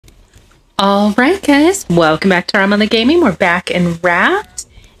All right, guys, welcome back to Ram on the Gaming. We're back in Raft,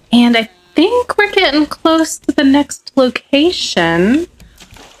 and I think we're getting close to the next location.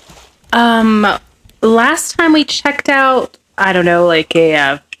 Last time we checked out, I don't know, like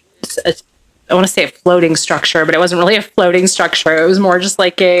I want to say a floating structure, but it wasn't really a floating structure. It was more just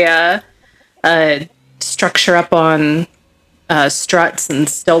like a structure up on struts and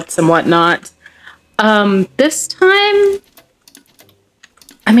stilts and whatnot. This time,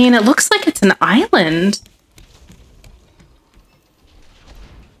 I mean, it looks like it's an island.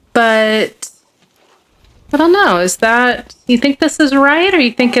 But I don't know. You think this is right? Or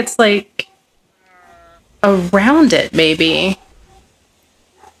you think it's like around it, maybe?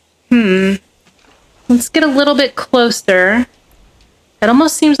 Let's get a little bit closer. It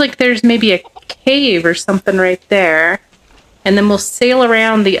almost seems like there's maybe a cave or something right there. And then we'll sail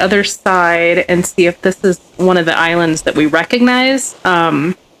around the other side and see if this is one of the islands that we recognize.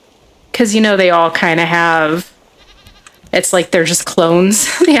 Because, you know, they all kind of have... It's like they're just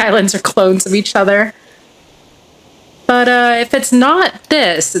clones. The islands are clones of each other. But if it's not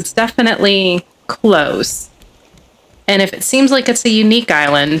this, it's definitely close. And if it seems like it's a unique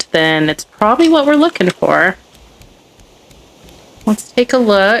island, then it's probably what we're looking for. Let's take a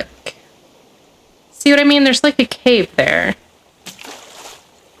look. See what I mean? There's like a cave there.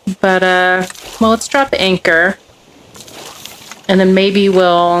 But, well, let's drop anchor. And then maybe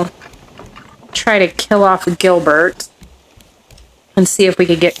we'll try to kill off Gilbert. And see if we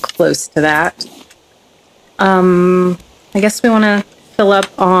could get close to that. I guess we want to fill up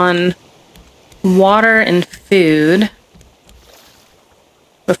on water and food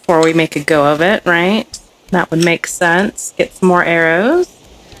before we make a go of it, right? That would make sense. Get some more arrows.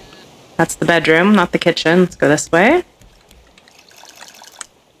 That's the bedroom, not the kitchen. Let's go this way.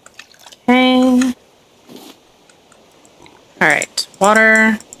 Okay. Alright,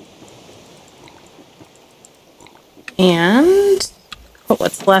 water. And put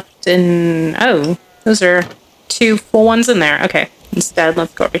what's left in... Oh, those are 2 full ones in there. Okay, instead,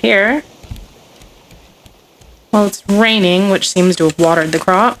 let's go over here. Well, it's raining, which seems to have watered the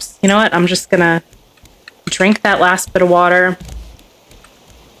crops. You know what? I'm just gonna drink that last bit of water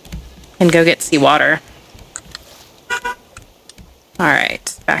and go get seawater.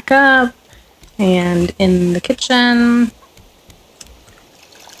 Alright, back up. And in the kitchen.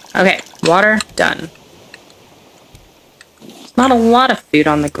 Okay, water, done. There's not a lot of food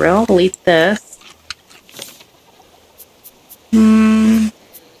on the grill. We'll eat this.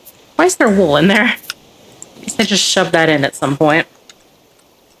 Why is there wool in there? I guess I just shoved that in at some point.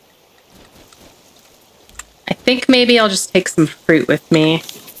 I think maybe I'll just take some fruit with me.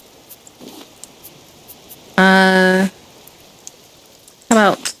 How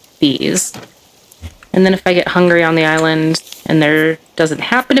about these? And then if I get hungry on the island and there doesn't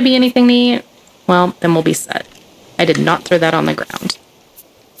happen to be anything to eat, well, then we'll be set. I did not throw that on the ground.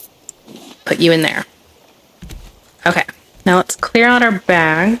 Put you in there. Okay, now let's clear out our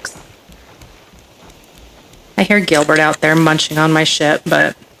bags. I hear Gilbert out there munching on my ship,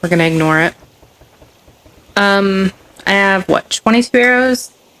 but we're gonna ignore it. I have, what, 22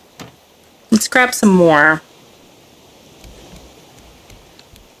 arrows? Let's grab some more.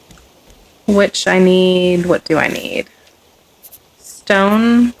 Which I need, what do I need?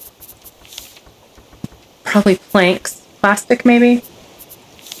 Stone. Probably planks. Plastic, maybe?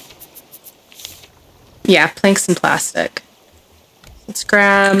 Yeah, planks and plastic. Let's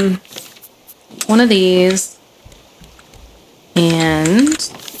grab one of these. And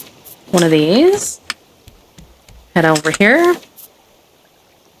one of these. Head over here.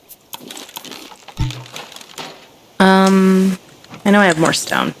 I know I have more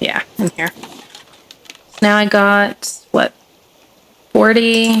stone. Yeah, in here. So now I got, what,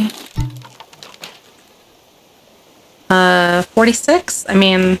 40... 46? I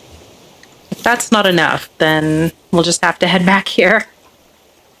mean, if that's not enough, then we'll just have to head back here.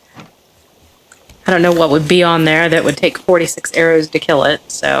 I don't know what would be on there that would take 46 arrows to kill it,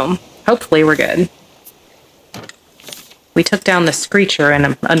 so hopefully we're good. We took down the Screecher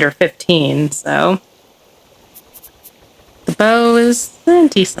in under 15, so... The bow is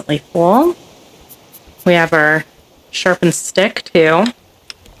decently full. We have our sharpened stick, too.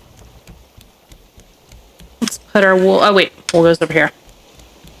 Let's put our wool... Oh, wait. Wool goes over here.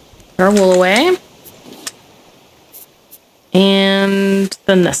 Put our wool away. And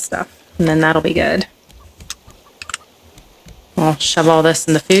then this stuff. And then that'll be good. I'll shove all this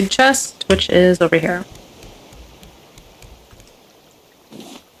in the food chest, which is over here.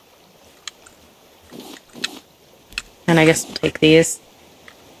 And I guess we'll take these.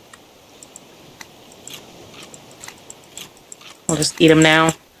 I'll just eat them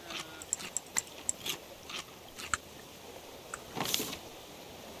now.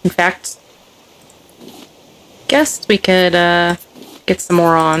 In fact, guess we could get some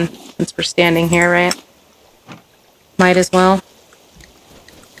more on since we're standing here, right? Might as well.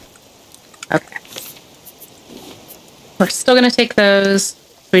 Okay. We're still going to take those.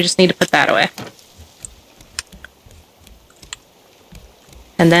 We just need to put that away.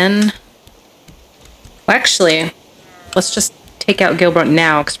 And then, well, actually, let's just take out Gilbert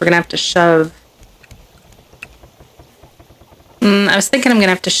now, because we're going to have to shove... I was thinking I'm going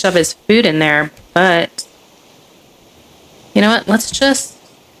to have to shove his food in there, but... You know what? Let's just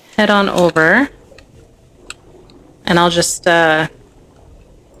head on over. And I'll just kind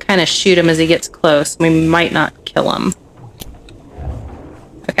of shoot him as he gets close. We might not kill him.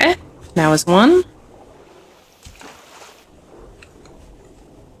 Okay, now is one.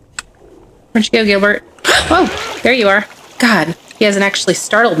 Where'd you go, Gilbert? Oh, there you are. God, he hasn't actually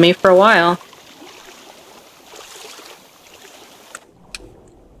startled me for a while.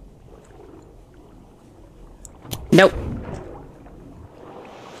 Nope.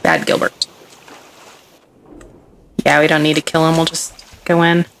 Bad Gilbert. Yeah, we don't need to kill him. We'll just go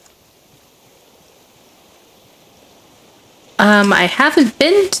in. I haven't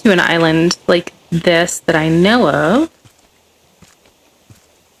been to an island like this that I know of.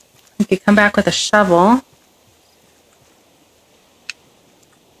 We could come back with a shovel.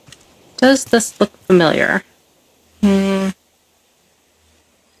 Does this look familiar? I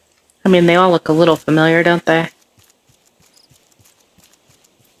mean, they all look a little familiar, don't they?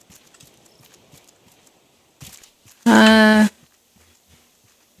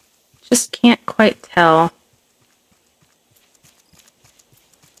 Just can't quite tell.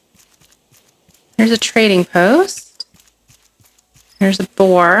 There's a trading post. There's a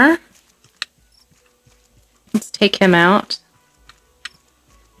boar. Let's take him out.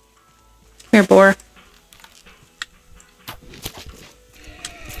 Come here, boar.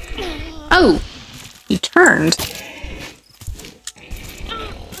 Oh! He turned.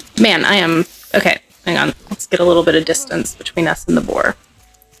 Man, I am... Okay, hang on. Let's get a little bit of distance between us and the boar.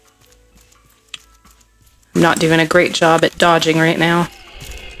 I'm not doing a great job at dodging right now.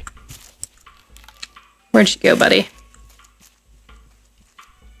 Where'd you go, buddy?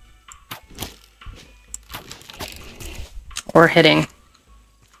 Or hitting.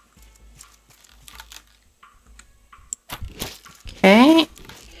 Okay.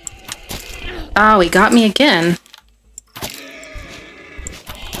 Oh, he got me again.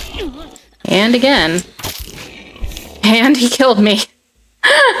 And again. And he killed me.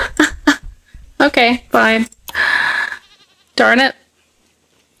 Okay, fine. Darn it.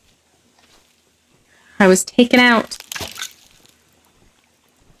 I was taken out.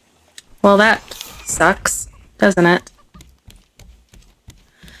 Well, that sucks, doesn't it?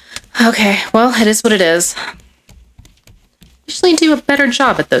 Okay, well, it is what it is. Usually do a better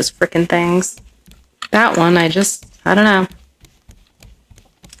job at those frickin' things. That one, I don't know.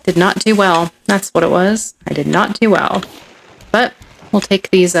 Did not do well. That's what it was. I did not do well. But we'll take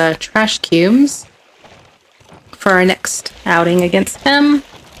these trash cubes for our next outing against him.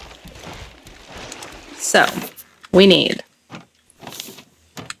 So, we need...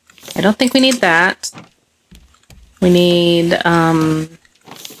 I don't think we need that. We need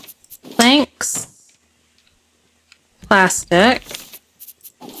planks, plastic,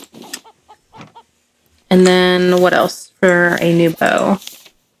 and then what else for a new bow?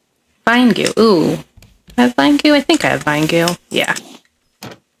 Vine goo. Ooh. Do I have vine goo? I think I have vine goo. Yeah.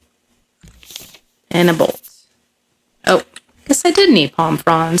 And a bolt. Oh, guess I did need palm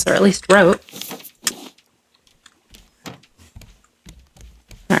fronds, or at least rope.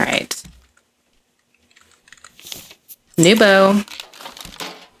 Alright. New bow.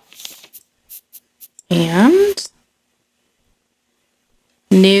 And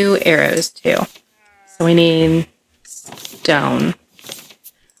new arrows, too. So we need stone.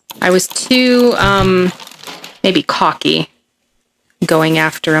 I was too, maybe cocky going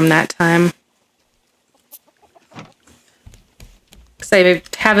after him that time. Because I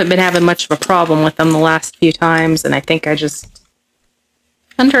haven't been having much of a problem with them the last few times, and I think I just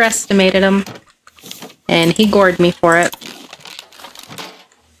underestimated him. And he gored me for it.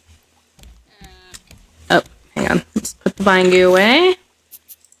 Oh, hang on. Let's put the vine goo away.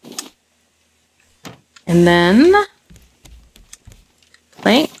 And then...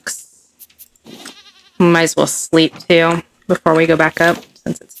 planks. Might as well sleep too before we go back up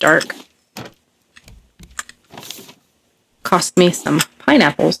since it's dark. Cost me some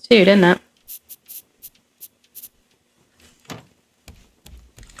pineapples too, didn't it?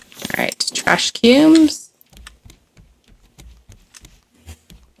 Alright, trash cubes.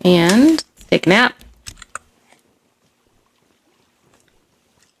 And take a nap.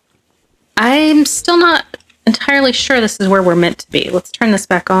 still not entirely sure this is where we're meant to be. Let's turn this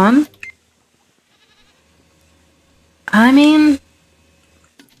back on. I mean,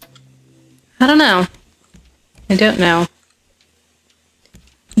 I don't know. I don't know.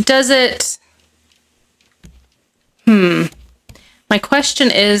 Does it... My question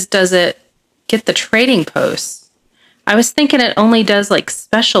is, does it get the trading posts? I was thinking it only does like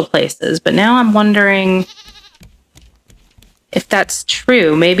special places, but now I'm wondering if that's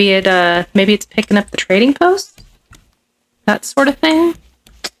true. Maybe it's picking up the trading post? That sort of thing?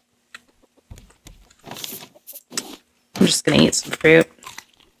 I'm just gonna eat some fruit.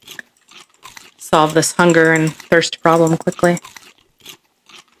 Solve this hunger and thirst problem quickly.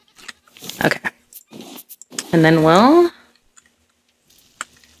 Okay. And then we'll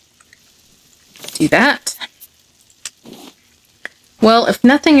do that. Well, if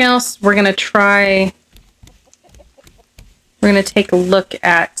nothing else, we're gonna take a look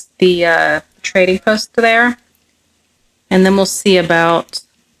at the trading post there, and then we'll see about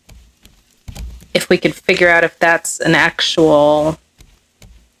if we could figure out if that's an actual,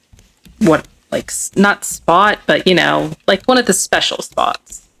 what, like, not spot, but, you know, like one of the special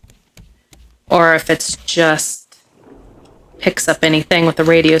spots. Or if it's just picks up anything with a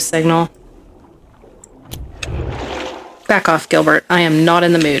radio signal. Back off, Gilbert. I am not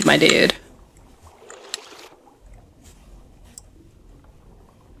in the mood, my dude.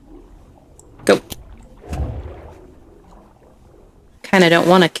 Go. Kinda don't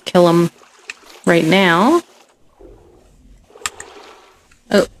want to kill him right now.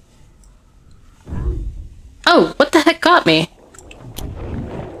 Oh. Oh, what the heck got me?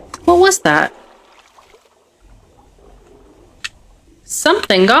 What was that?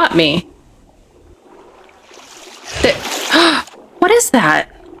 Something got me. What is that?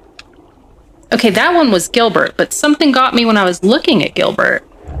 Okay, that one was Gilbert, but something got me when I was looking at Gilbert.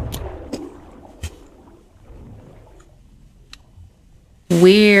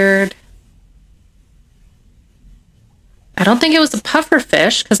 Weird. I don't think it was a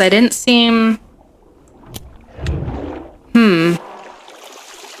pufferfish, because I didn't seem...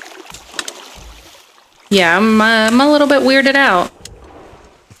 Yeah, I'm a little bit weirded out.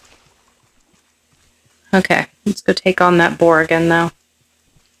 Okay, let's go take on that boar again, though.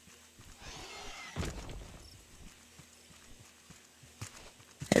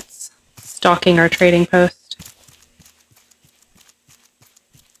 It's stalking our trading post.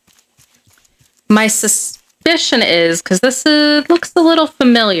 My suspicion is, because this looks a little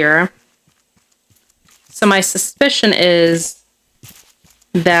familiar, so my suspicion is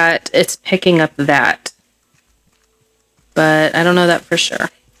that it's picking up that. But I don't know that for sure.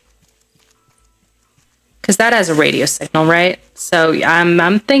 Because that has a radio signal, right? So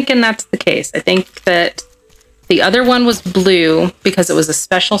I'm thinking that's the case. I think that the other one was blue because it was a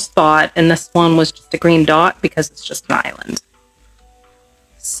special spot, and this one was just a green dot because it's just an island.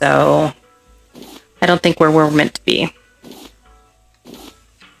 So I don't think we're where we're meant to be.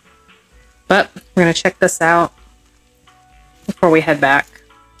 But we're going to check this out before we head back.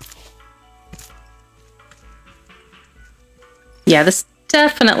 Yeah, this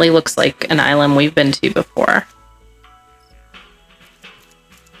definitely looks like an island we've been to before.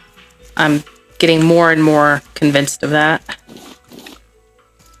 I'm getting more and more convinced of that.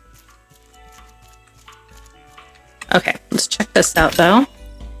 Okay, let's check this out though.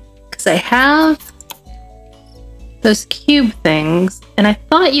 Because I have those cube things, and I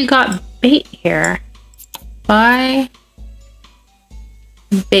thought you got bait here. Buy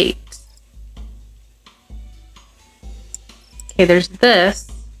bait. Okay, there's this.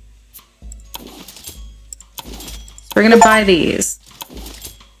 So we're gonna buy these.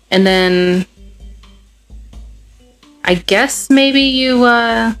 And then I guess maybe you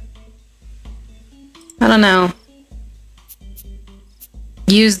I don't know.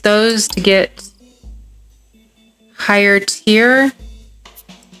 Use those to get higher tier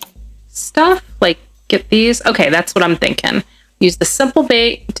stuff? Like get these? Okay, that's what I'm thinking. Use the simple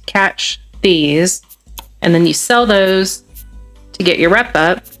bait to catch these, and then you sell those to get your rep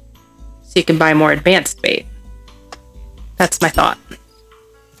up so you can buy more advanced bait. That's my thought.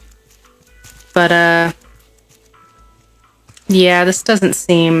 But yeah, this doesn't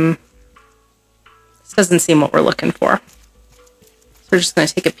seem what we're looking for. So we're just going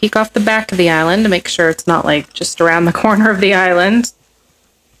to take a peek off the back of the island to make sure it's not like just around the corner of the island,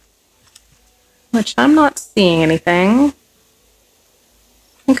 which I'm not seeing anything.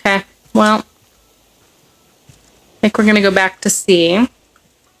 Okay, well, I think we're going to go back to sea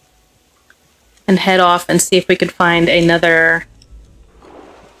and head off and see if we could find another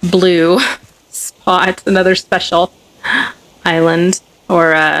blue spot, another special island,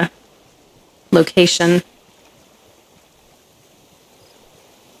 or location.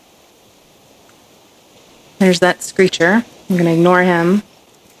 There's that screecher. I'm going to ignore him.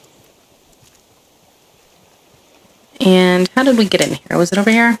 And how did we get in here? Was it over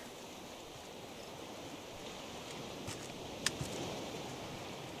here?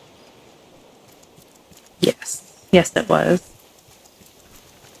 Yes. Yes, it was.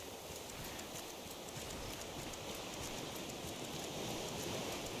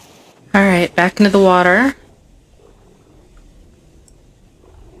 All right, back into the water.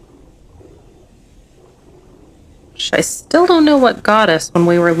 I still don't know what got us when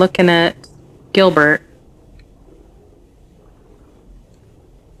we were looking at Gilbert.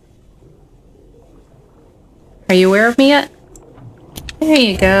 Are you aware of me yet? There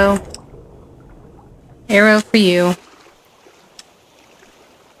you go. Arrow for you.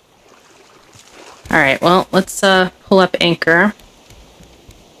 Alright, well, let's pull up anchor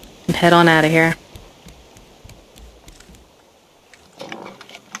and head on out of here.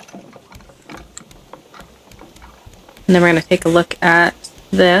 And then we're going to take a look at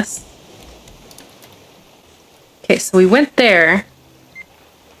this. Okay, so we went there.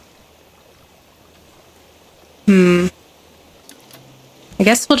 I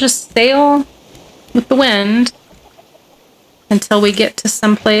guess we'll just sail with the wind until we get to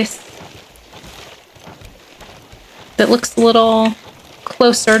someplace that looks a little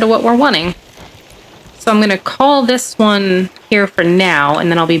closer to what we're wanting. So I'm going to call this one here for now,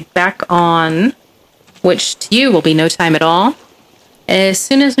 and then I'll be back on, which to you will be no time at all, as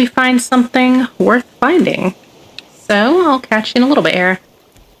soon as we find something worth finding. So I'll catch you in a little bit here.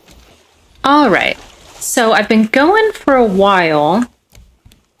 All right. So I've been going for a while,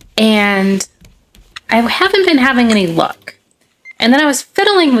 and I haven't been having any luck. And then I was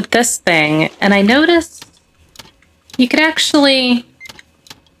fiddling with this thing, and I noticed you could actually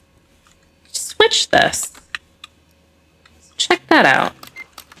switch this. Check that out.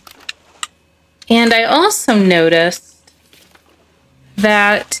 And I also noticed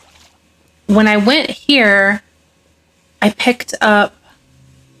that when I went here, I picked up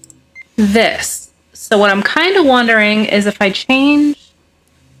this. So what I'm kind of wondering is if I change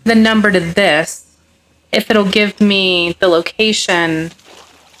the number to this, if it'll give me the location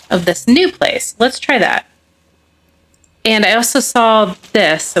of this new place. Let's try that. And I also saw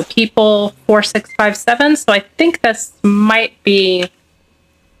this, so people 4657. So I think this might be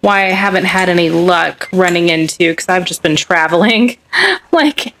why I haven't had any luck running into, because I've just been traveling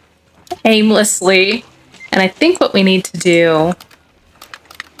like aimlessly. And I think what we need to do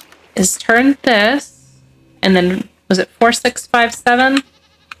is turn this, and then, was it 4657?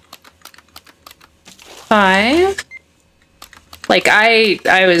 5. Like,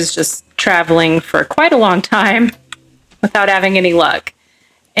 I was just traveling for quite a long time without having any luck.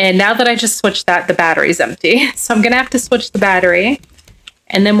 And now that I just switched that, the battery's empty. So I'm gonna have to switch the battery,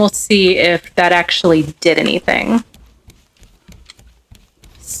 and then we'll see if that actually did anything.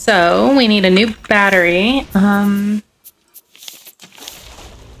 So we need a new battery.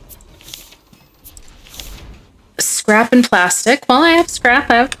 Scrap and plastic. Well, I have scrap,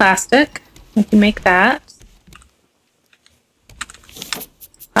 I have plastic. We can make that.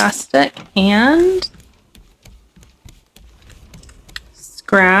 Plastic and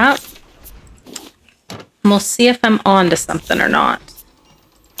scrap. And we'll see if I'm on to something or not.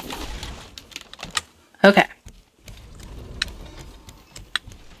 Okay.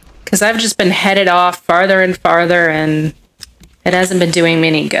 Because I've just been headed off farther and farther, and it hasn't been doing me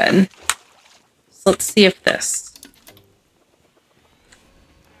any good. So let's see if this...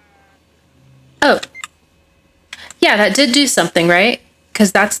 Oh. Yeah, that did do something, right?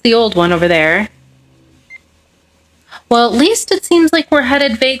 Because that's the old one over there. Well, at least it seems like we're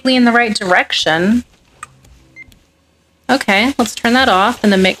headed vaguely in the right direction. Okay, let's turn that off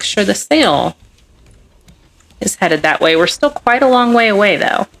and then make sure the sail is headed that way. We're still quite a long way away,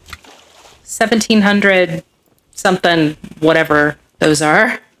 though. 1700 something, whatever those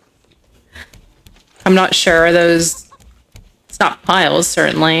are. I'm not sure. Are those... It's not miles,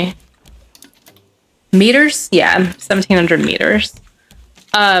 certainly. Meters? Yeah, 1700 meters.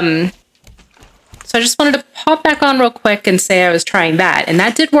 So I just wanted to pop back on real quick and say I was trying that, and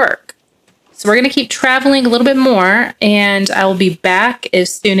that did work. So we're going to keep traveling a little bit more, and I will be back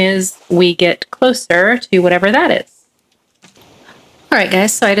as soon as we get closer to whatever that is. All right,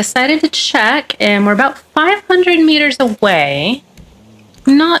 guys, so I decided to check, and we're about 500 meters away.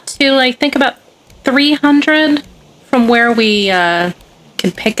 Not too, I think about 300 from where we can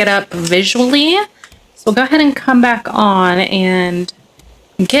pick it up visually. So we'll go ahead and come back on and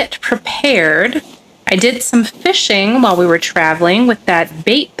get prepared. I did some fishing while we were traveling with that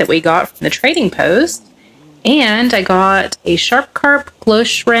bait that we got from the trading post. And I got a sharp carp, glow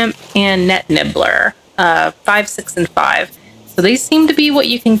shrimp, and net nibbler, 5, 6, and 5. So these seem to be what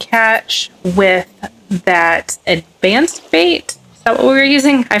you can catch with that advanced bait. Is that what we were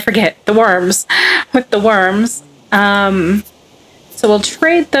using? I forget. The worms. With the worms. So we'll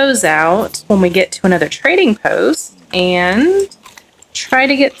trade those out when we get to another trading post and try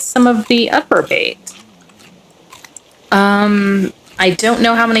to get some of the upper bait. I don't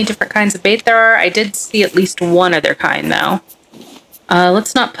know how many different kinds of bait there are. I did see at least one other kind, though.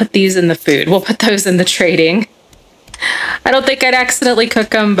 Let's not put these in the food. We'll put those in the trading. I don't think I'd accidentally cook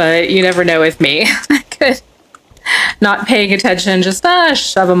them, but you never know with me. I could, not paying attention, just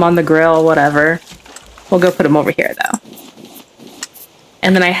shove them on the grill, whatever. We'll go put them over here, though.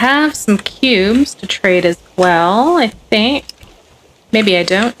 And then I have some cubes to trade as well, I think. Maybe I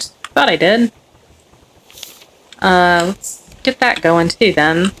don't. Thought I did. Let's get that going too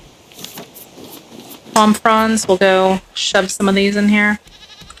then. Palm fronds, we'll go shove some of these in here.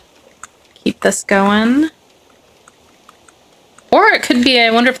 Keep this going. Or it could be,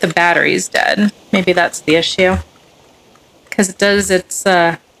 I wonder if the battery's dead. Maybe that's the issue. Because it's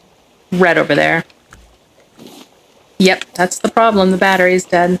red over there. Yep, that's the problem. The battery's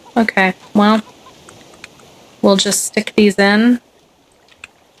dead. Okay, well, we'll just stick these in.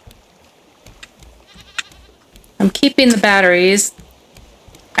 I'm keeping the batteries.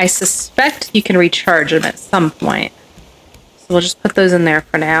 I suspect you can recharge them at some point. So we'll just put those in there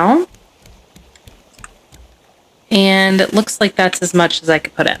for now. And it looks like that's as much as I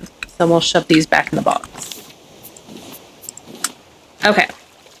could put in. So we'll shove these back in the box. Okay.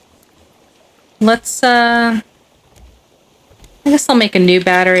 Let's, I guess I'll make a new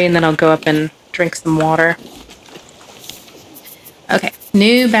battery and then I'll go up and drink some water. Okay,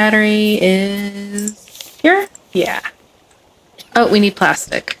 new battery is here? Yeah. Oh, we need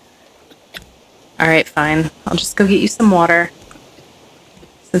plastic. Alright, fine. I'll just go get you some water.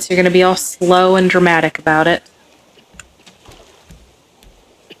 Since you're going to be all slow and dramatic about it.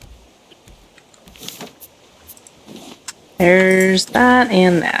 There's that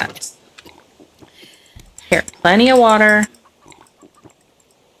and that. Here, plenty of water.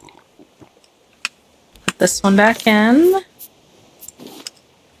 Put this one back in.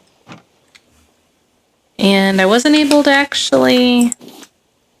 And I wasn't able to actually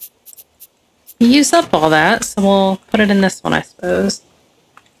use up all that, so we'll put it in this one, I suppose.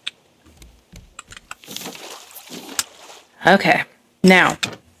 Okay, now,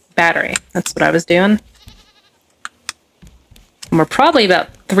 battery. That's what I was doing. And we're probably about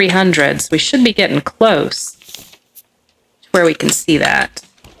 300, so we should be getting close to where we can see that.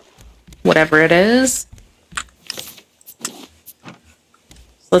 Whatever it is.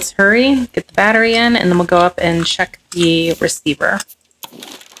 So let's hurry, get the battery in, and then we'll go up and check the receiver.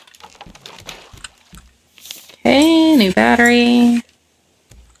 Okay, new battery.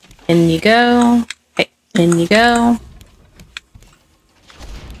 In you go. Okay, in you go.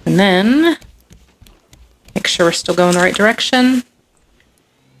 And then, make sure we're still going the right direction.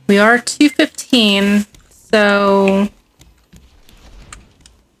 We are 215, so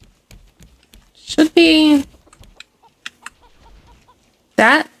should be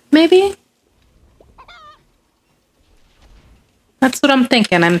that, maybe? That's what I'm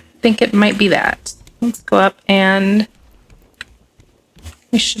thinking. I think it might be that. Let's go up and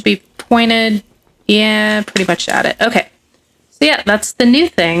we should be pointed, yeah, pretty much at it. Okay. So yeah, that's the new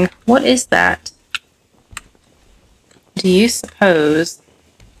thing. What is that? Do you suppose?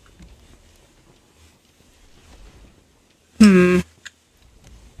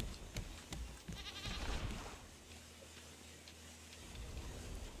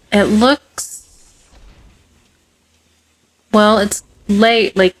 It looks... Well, it's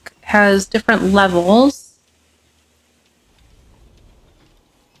late, like, has different levels.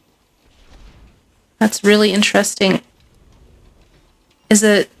 That's really interesting. Is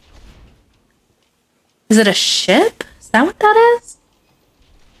it a ship? Is that what that is?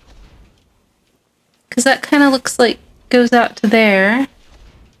 Because that kind of looks like goes out to there.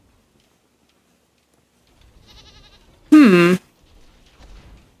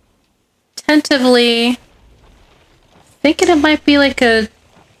 Tentatively thinking it might be like a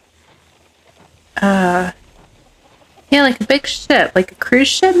yeah, like a big ship, like a cruise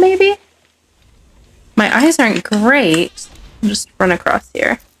ship maybe? My eyes aren't great. I'll just run across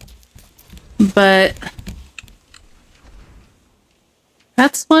here. But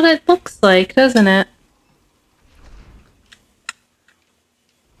that's what it looks like, doesn't it?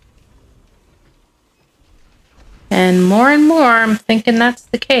 And more I'm thinking that's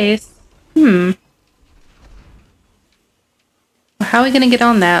the case. how are we gonna get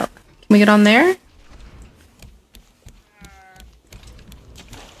on that? Can we get on there?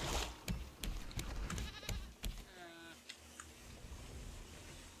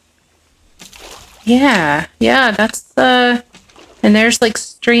 Yeah, that's and there's like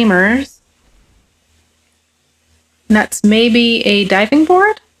streamers. And that's maybe a diving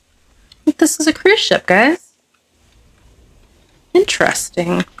board? I think this is a cruise ship, guys.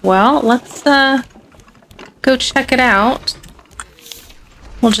 Interesting. Well, let's go check it out.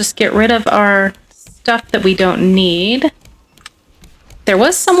 We'll just get rid of our stuff that we don't need. There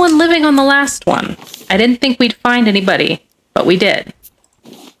was someone living on the last one. I didn't think we'd find anybody, but we did.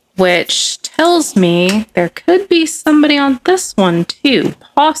 Which tells me there could be somebody on this one too,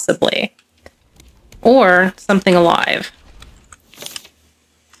 possibly. Or something alive.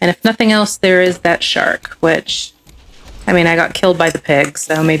 And if nothing else, there is that shark, which, I mean, I got killed by the pig,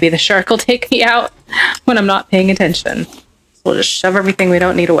 so maybe the shark will take me out when I'm not paying attention. So we'll just shove everything we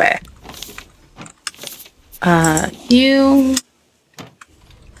don't need away. Few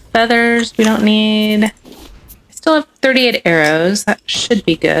feathers we don't need. I still have 38 arrows. That should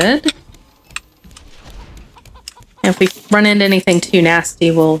be good. And if we run into anything too nasty,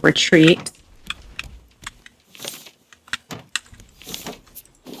 we'll retreat.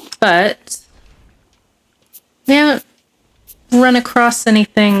 But we haven't run across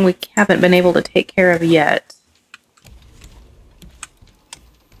anything we haven't been able to take care of yet.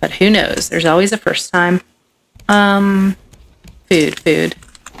 But who knows? There's always a first time. Food.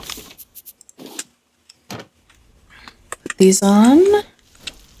 Put these on.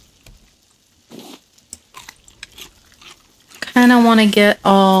 Kind of want to get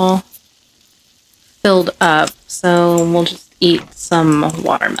all filled up, so we'll just eat some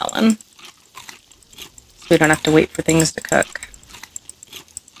watermelon. So we don't have to wait for things to cook.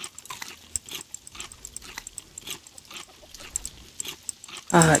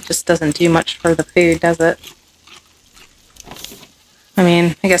 It just doesn't do much for the food, does it? I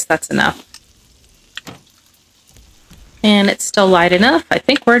mean, I guess that's enough. And it's still light enough. I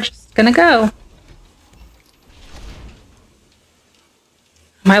think we're just gonna go.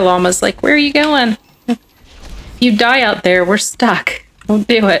 My llama's like, where are you going? If you die out there, we're stuck. Don't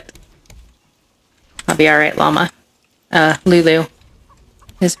do it. I'll be alright, llama. Lulu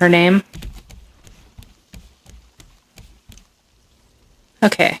is her name.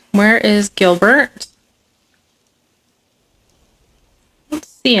 Okay, where is Gilbert? Let's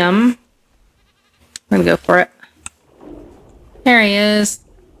see him. I'm gonna go for it. There he is.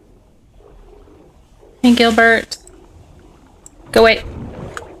 Hey, Gilbert. Go away.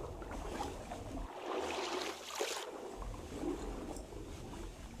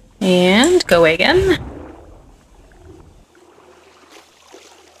 And go away again.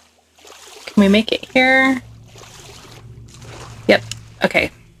 Can we make it here? Yep.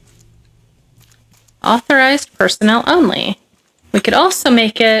 Okay. Authorized personnel only. We could also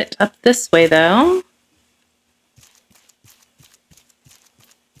make it up this way, though.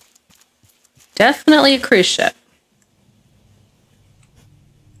 Definitely a cruise ship.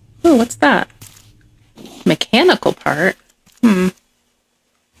 Ooh, what's that? Mechanical part?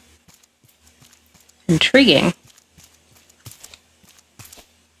 Intriguing.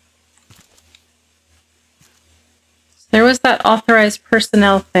 There was that authorized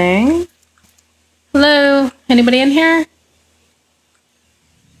personnel thing. Hello? Anybody in here?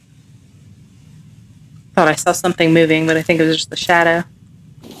 Thought I saw something moving, but I think it was just the shadow.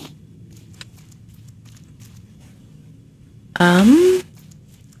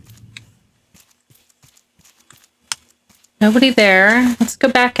 Nobody there. Let's go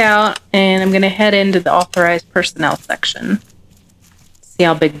back out, and I'm going to head into the authorized personnel section. See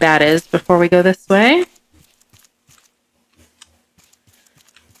how big that is before we go this way.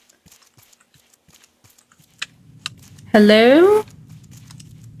 Hello?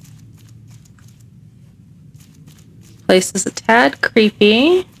 Place is a tad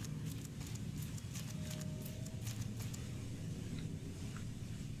creepy.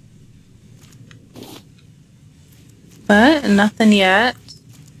 But nothing yet.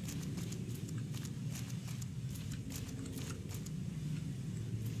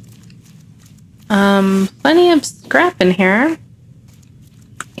 Plenty of scrap in here.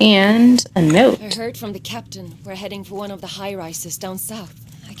 And a note. I heard from the captain. We're heading for one of the high-rises down south.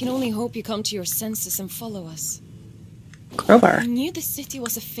 I can only hope you come to your senses and follow us. Crowbar. I knew the city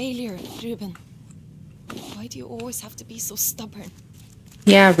was a failure, Ruben. Why do you always have to be so stubborn?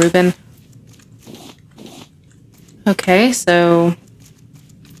 Yeah, Ruben. Okay, so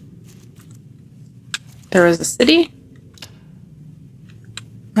there was a city.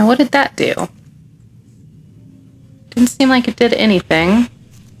 Now what did that do? Didn't Didn't seem like it did anything.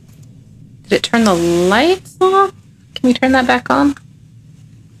 Did it turn the lights off? Can we turn that back on?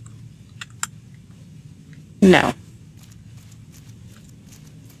 No.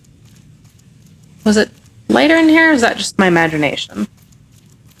 Was it lighter in here, or is that just my imagination?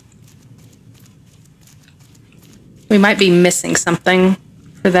 We might be missing something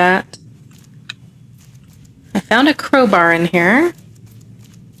for that. I found a crowbar in here.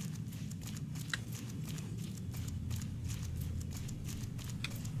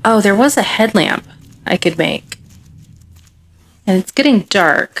 Oh, there was a headlamp I could make. And it's getting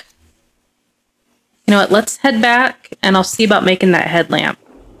dark. You know what, let's head back and I'll see about making that headlamp.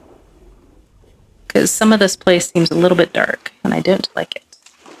 Because some of this place seems a little bit dark and I don't like it.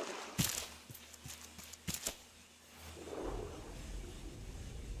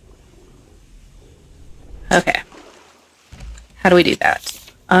 Okay. How do we do that?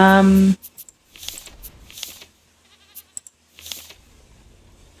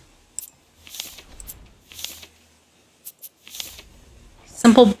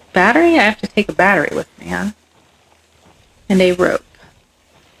 Simple battery? I have to take a battery with me, huh? And a rope.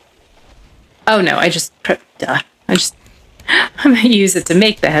 Oh no, I'm gonna use it to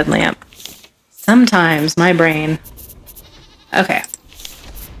make the headlamp. Sometimes my brain. Okay.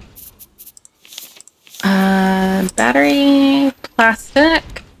 Battery,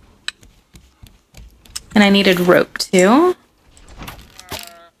 plastic. And I needed rope too.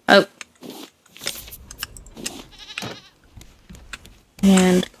 Oh.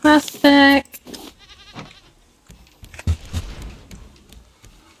 And plastic.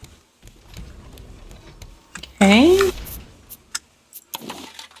 Okay.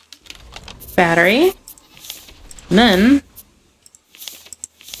 Battery. And then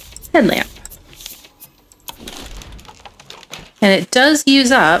headlamp. And it does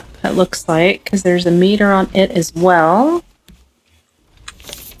use up, it looks like, because there's a meter on it as well.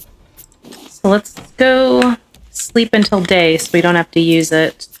 So let's go sleep until day so we don't have to use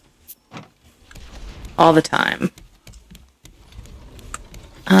it all the time.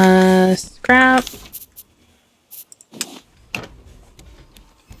 Scrap.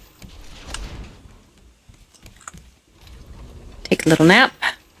 Take a little nap.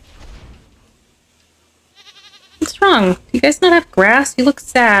 What's wrong? Do you guys not have grass? You look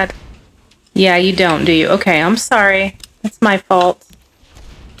sad. Yeah, you don't, do you? Okay, I'm sorry. That's my fault.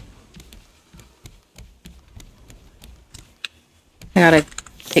 I gotta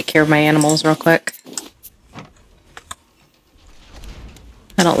take care of my animals real quick.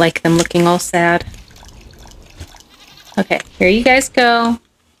 I don't like them looking all sad. Okay, here you guys go.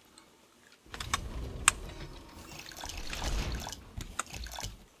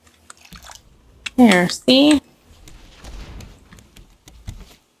 There, see?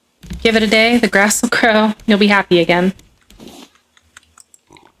 Give it a day, the grass will grow. You'll be happy again.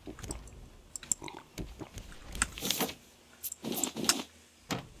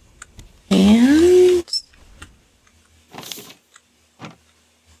 And...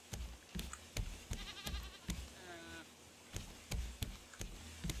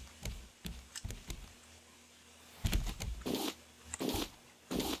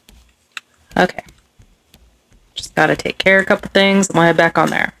 okay. Just gotta take care of a couple things and we'll head back on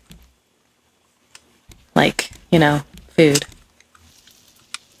there. Like, you know, food.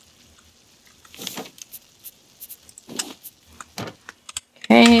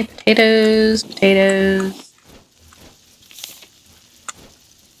 Okay, potatoes, potatoes.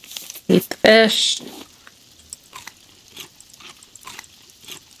 Eat the fish.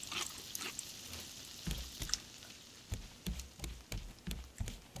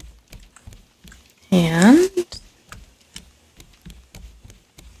 And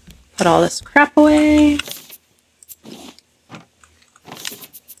put all this crap away.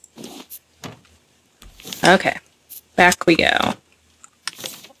 Okay, back we go.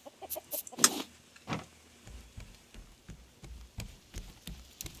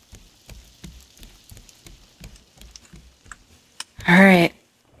 All right.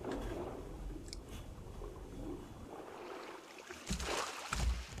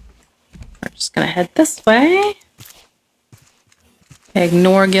 We're just gonna head this way.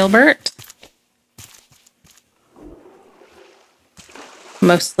 Ignore Gilbert.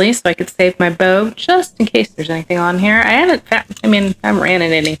 Mostly, so I could save my bow, just in case there's anything on here. I haven't ran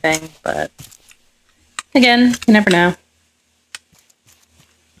into anything, but again, you never know.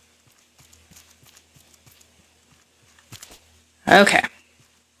 Okay.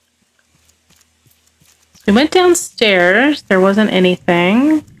 We went downstairs. There wasn't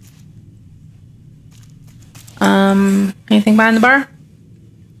anything. Anything behind the bar?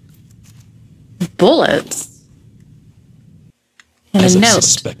 Bullets. And As a I note.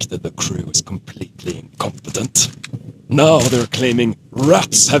 suspected, the crew is completely incompetent. Now they're claiming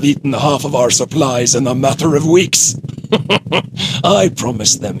rats have eaten half of our supplies in a matter of weeks. I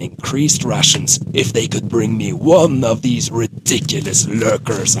promised them increased rations if they could bring me one of these ridiculous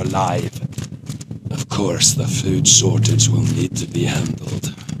lurkers alive. Of course, the food shortage will need to be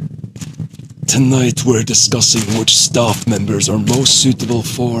handled. Tonight we're discussing which staff members are most suitable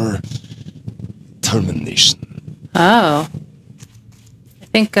for termination. Oh. I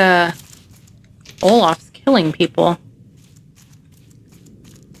think, Olaf's killing people.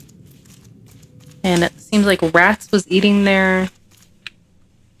 And it seems like rats was eating their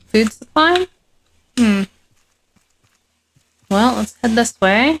food supply? Well, let's head this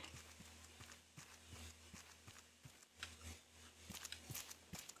way.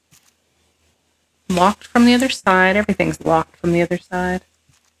 Locked from the other side. Everything's locked from the other side.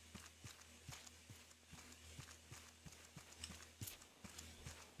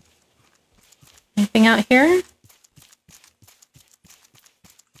 Anything out here?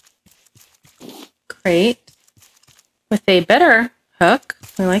 Crate. With a better hook.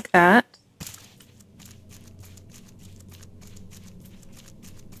 We like that.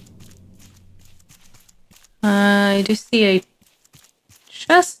 I do see a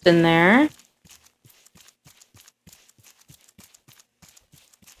chest in there.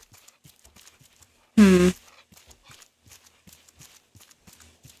 Can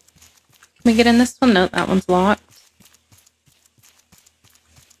we get in this one? No, that one's locked.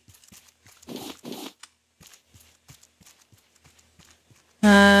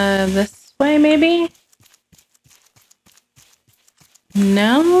 This way maybe?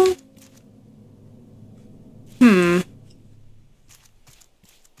 No? I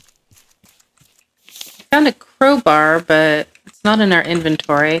found a crowbar, but it's not in our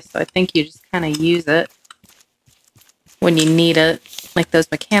inventory, so I think you just kind of use it when you need it. Like those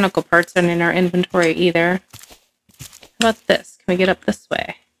mechanical parts aren't in our inventory either. How about this? Can we get up this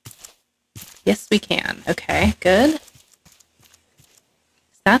way? Yes, we can. Okay, good.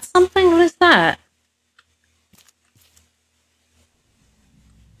 Is that something? What is that?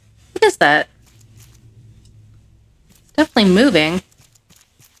 What is that? It's definitely moving.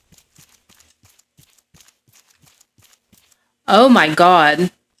 Oh my god.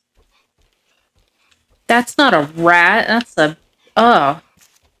 That's not a rat. That's a... Oh.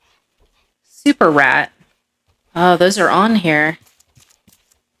 Super rat. Oh, those are on here.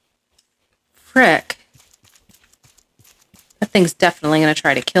 Frick. That thing's definitely going to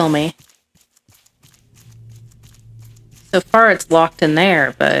try to kill me. So far it's locked in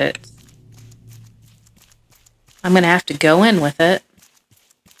there, but... I'm going to have to go in with it.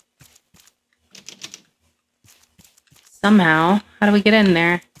 Somehow. How do we get in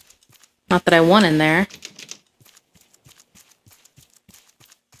there? Not that I want in there.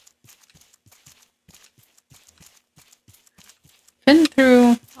 Been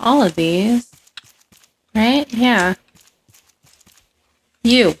through all of these. Right? Yeah.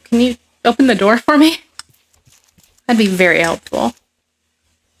 You, can you open the door for me? That'd be very helpful.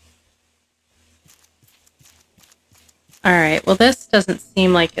 Alright, well this doesn't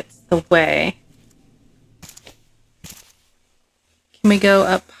seem like it's the way. Can we go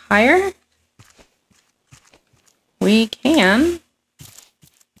up higher? We can.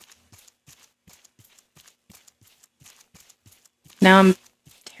 Now I'm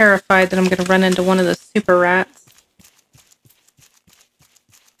terrified that I'm going to run into one of those super rats.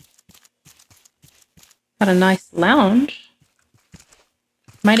 Got a nice lounge.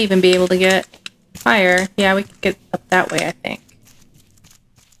 Might even be able to get higher. Yeah, we could get up that way, I think.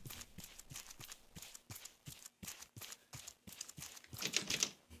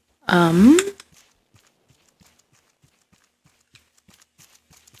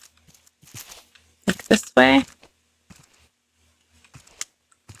 Like this way?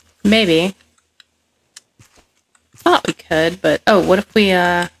 Maybe. Thought we could, but oh, what if we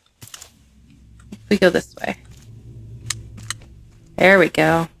go this way? There we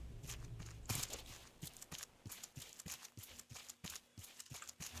go.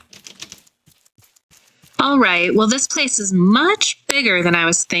 All right, well, this place is much bigger than I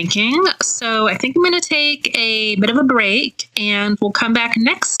was thinking, so I think I'm going to take a bit of a break, and we'll come back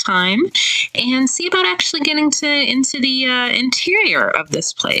next time and see about actually getting into the interior of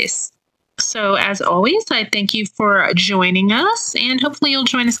this place. So, as always, I thank you for joining us, and hopefully you'll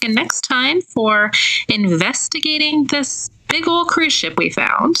join us again next time for investigating this big old cruise ship we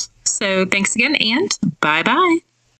found. So, thanks again, and bye-bye.